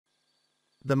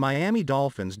The Miami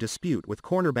Dolphins' dispute with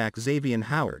cornerback Xavien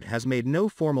Howard has made no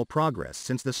formal progress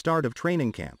since the start of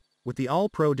training camp, with the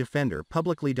All-Pro defender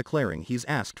publicly declaring he's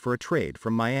asked for a trade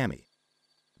from Miami.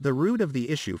 The root of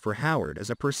the issue for Howard is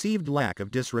a perceived lack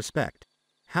of disrespect.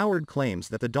 Howard claims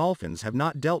that the Dolphins have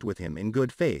not dealt with him in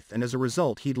good faith, and as a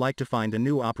result he'd like to find a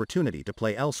new opportunity to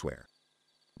play elsewhere.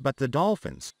 But the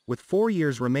Dolphins, with 4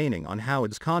 years remaining on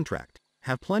Howard's contract,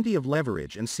 have plenty of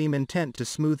leverage and seem intent to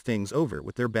smooth things over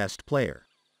with their best player.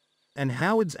 And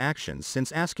Howard's actions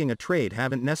since asking a trade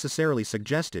haven't necessarily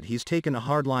suggested he's taken a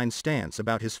hardline stance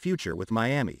about his future with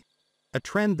Miami. A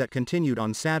trend that continued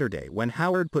on Saturday when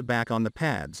Howard put back on the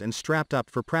pads and strapped up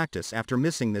for practice after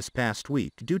missing this past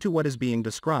week due to what is being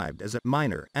described as a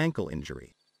minor ankle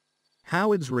injury.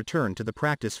 Howard's return to the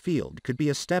practice field could be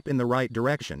a step in the right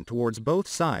direction towards both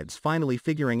sides finally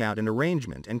figuring out an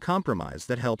arrangement and compromise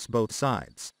that helps both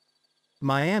sides.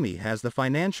 Miami has the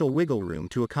financial wiggle room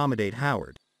to accommodate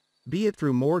Howard, be it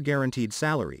through more guaranteed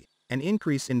salary, an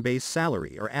increase in base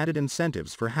salary, or added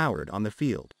incentives for Howard on the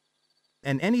field.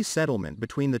 And any settlement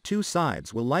between the two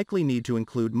sides will likely need to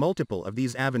include multiple of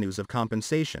these avenues of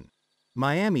compensation.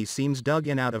 Miami seems dug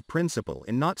in out of principle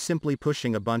in not simply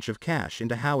pushing a bunch of cash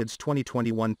into Howard's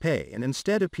 2021 pay, and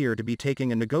instead appear to be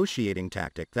taking a negotiating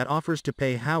tactic that offers to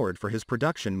pay Howard for his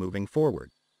production moving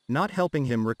forward, not helping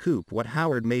him recoup what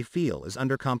Howard may feel is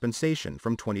undercompensation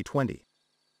from 2020.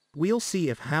 We'll see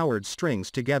if Howard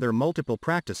strings together multiple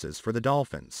practices for the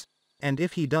Dolphins. And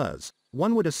if he does,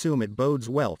 one would assume it bodes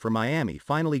well for Miami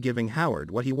finally giving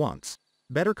Howard what he wants: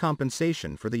 better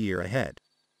compensation for the year ahead.